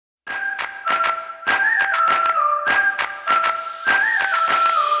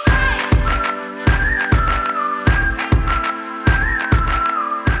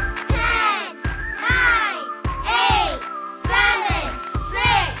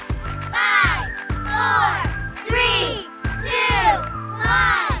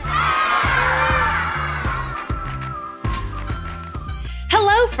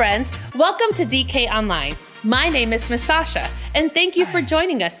friends, welcome to DK Online. My name is Miss Sasha, and thank you for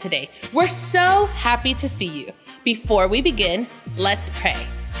joining us today. We're so happy to see you. Before we begin, let's pray.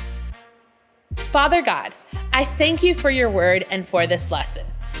 Father God, I thank you for your word and for this lesson.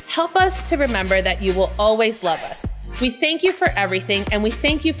 Help us to remember that you will always love us. We thank you for everything, and we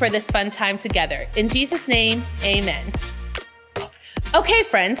thank you for this fun time together. In Jesus' name, amen. Okay,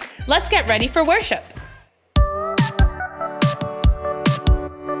 friends, let's get ready for worship.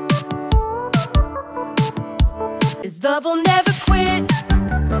 His love will never quit.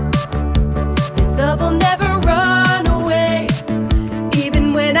 His love will never run away.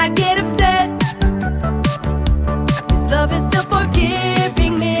 Even when I get upset, His love is still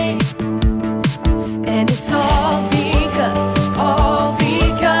forgiving me. And it's all because His love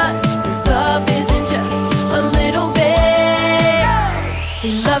isn't just a little bit.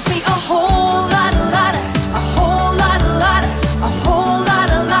 He loves me a whole lot, a whole lot, a whole lot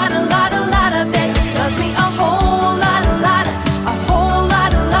of bit. He loves me a whole lot, a whole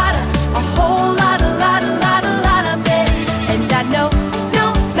lot of bit. And I know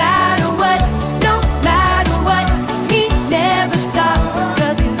no matter what, He never stops.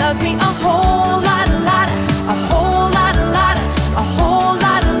 'Cause He loves me a whole lot, a whole lot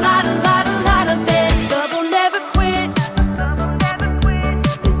of bit. His love will never quit.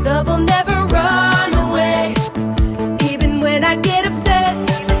 His love will never run away. Even when I get upset,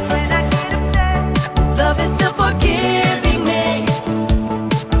 His love is still forgiving me.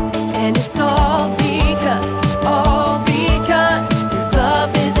 And it's all because His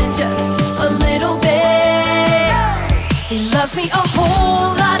love isn't just a little bit. He loves me a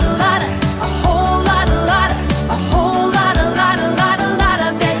whole lot, a whole lot of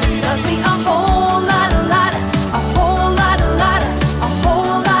bit. He loves me a whole lot, a whole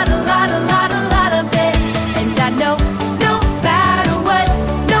lot of bit. And I know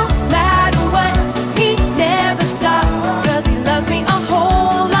no matter what, He never stops. 'Cause He loves me a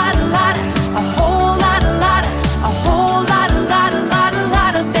whole lot, a whole lot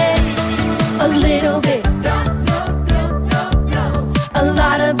of bit. A little bit, a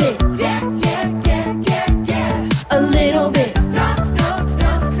lot of bit, a little bit,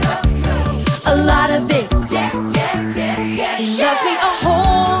 a lot of bit. He loves me a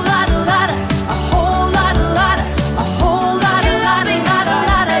whole lot, a whole lot of bit.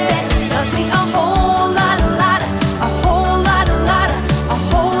 He loves me a whole lot, a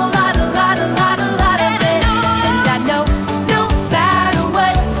whole lot of bit. And I know no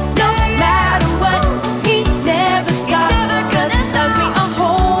matter what, He never stops. 'Cause He loves me a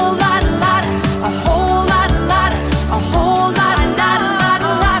whole lot, a whole lot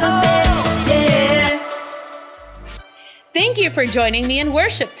of bit. Yeah. Thank you for joining me in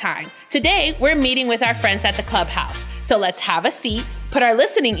worship time. Today, we're meeting with our friends at the clubhouse. So let's have a seat, put our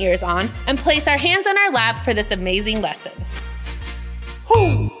listening ears on, and place our hands on our lap for this amazing lesson.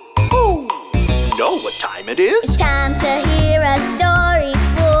 You know what time it is? Time to hear a story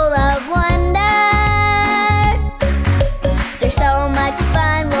full of wonder. There's so much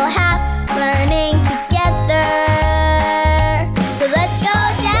fun we'll have learning together. So let's go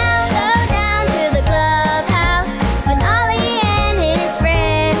down to the clubhouse with Ollie and his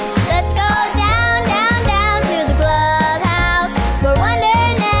friends. Let's go down to the clubhouse where wonder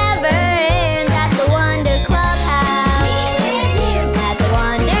never ends at the Wonder Clubhouse. At the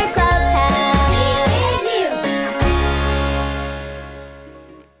Wonder Clubhouse.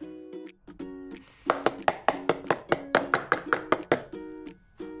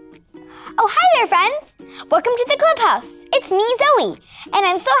 Oh, hi there, friends! Welcome to the clubhouse. It's me, Zoe, and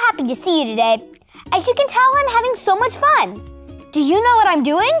I'm so happy to see you today. As you can tell, I'm having so much fun. Do you know what I'm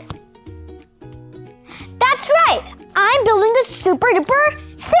doing? That's right! I'm building a super-duper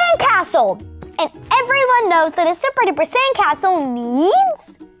sandcastle. And everyone knows that a super-duper sandcastle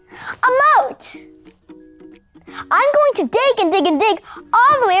needs a moat. I'm going to dig and dig and dig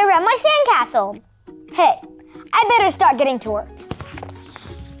all the way around my sandcastle. Hey, I better start getting to work.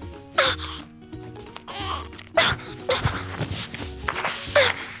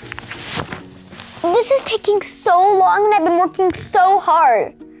 This is taking so long and I've been working so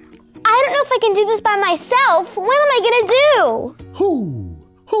hard. I don't know if I can do this by myself. What am I gonna do? Who?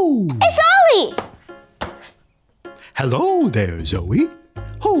 It's Ollie! Hello there, Zoe.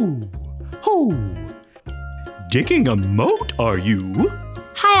 Who? Digging a moat, are you?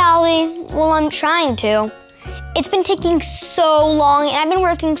 Hi, Ollie. Well, I'm trying to. It's been taking so long and I've been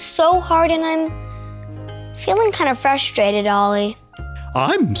working so hard and I'm feeling kind of frustrated, Ollie.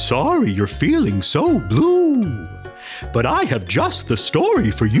 I'm sorry you're feeling so blue, but I have just the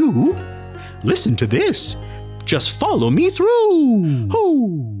story for you. Listen to this. Just follow me through.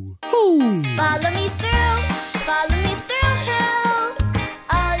 Ho, ho. Follow me through, follow me through.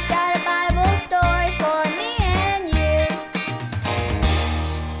 Ollie's got a Bible story for me and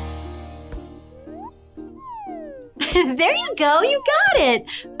you. There you go, you got it.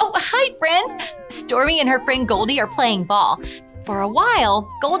 Oh, hi, friends. Stormy and her friend Goldie are playing ball. For a while,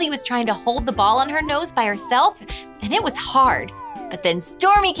 Goldie was trying to hold the ball on her nose by herself, and it was hard. But then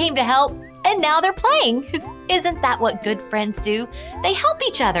Stormy came to help, and now they're playing. Isn't that what good friends do? They help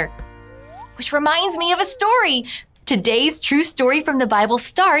each other. Which reminds me of a story. Today's true story from the Bible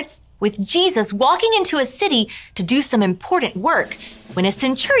starts with Jesus walking into a city to do some important work when a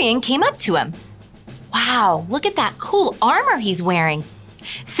centurion came up to him. Wow, look at that cool armor he's wearing.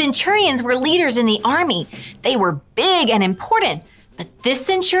 Centurions were leaders in the army. They were big and important, but this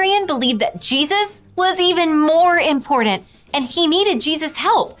centurion believed that Jesus was even more important, and he needed Jesus'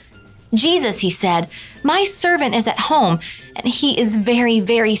 help. Jesus, he said, my servant is at home, and he is very,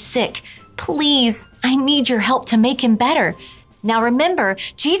 very sick. Please, I need your help to make him better. Now remember,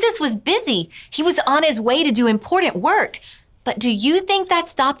 Jesus was busy. He was on his way to do important work. But do you think that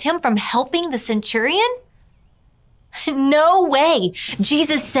stopped him from helping the centurion? No way.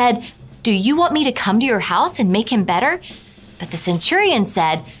 Jesus said, do you want me to come to your house and make him better? But the centurion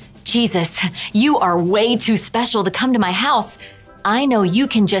said, Jesus, you are way too special to come to my house. I know you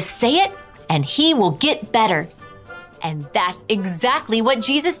can just say it and he will get better. And that's exactly what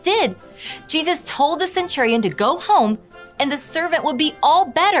Jesus did. Jesus told the centurion to go home and the servant would be all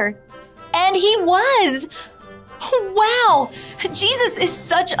better. And he was. Wow, Jesus is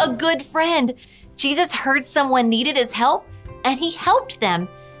such a good friend. Jesus heard someone needed his help and he helped them.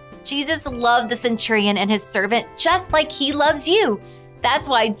 Jesus loved the centurion and his servant just like he loves you. That's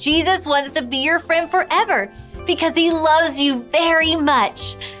why Jesus wants to be your friend forever, because he loves you very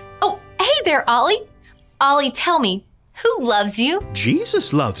much. Oh, hey there, Ollie. Ollie, tell me, who loves you?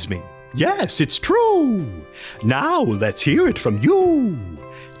 Jesus loves me. Yes, it's true. Now let's hear it from you.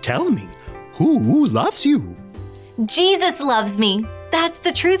 Tell me, who loves you? Jesus loves me. That's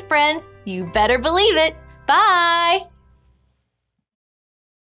the truth, friends. You better believe it. Bye.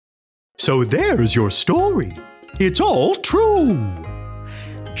 So there's your story. It's all true.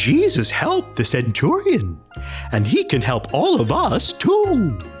 Jesus helped the centurion, and he can help all of us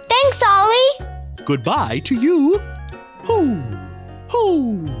too. Thanks, Ollie. Goodbye to you. Ho,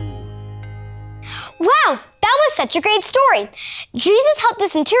 ho. Wow, that was such a great story. Jesus helped the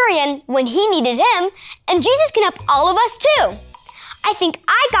centurion when he needed him, and Jesus can help all of us too. I think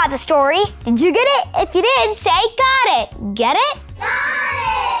I got the story. Did you get it? If you did, say got it. Get it?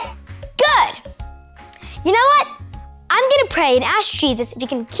 Got it! Good. You know what? I'm gonna pray and ask Jesus if he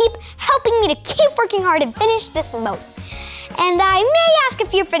can keep helping me to keep working hard and finish this moat. And I may ask a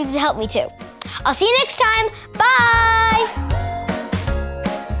few friends to help me too. I'll see you next time. Bye!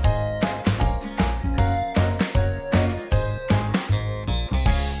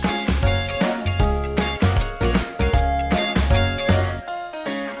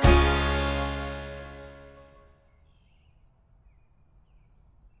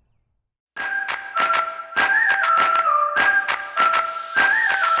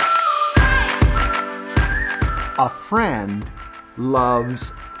 A friend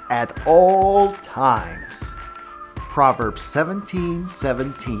loves at all times. Proverbs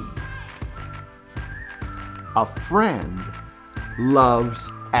 17:17. A friend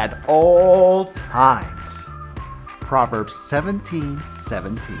loves at all times. Proverbs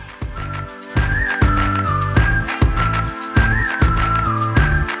 17:17.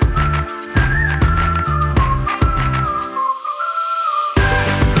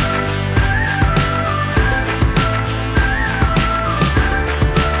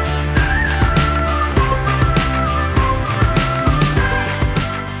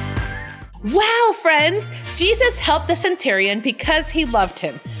 Wow, friends! Jesus helped the centurion because he loved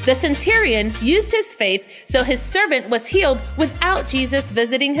him. The centurion used his faith so his servant was healed without Jesus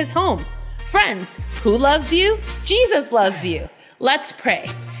visiting his home. Friends, who loves you? Jesus loves you. Let's pray.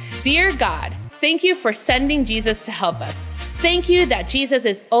 Dear God, thank you for sending Jesus to help us. Thank you that Jesus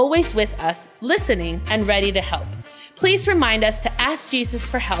is always with us, listening and ready to help. Please remind us to ask Jesus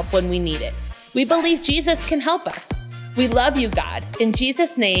for help when we need it. We believe Jesus can help us. We love you, God. In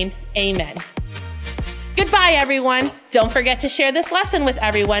Jesus' name, amen. Goodbye, everyone. Don't forget to share this lesson with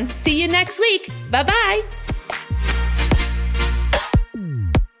everyone. See you next week. Bye-bye.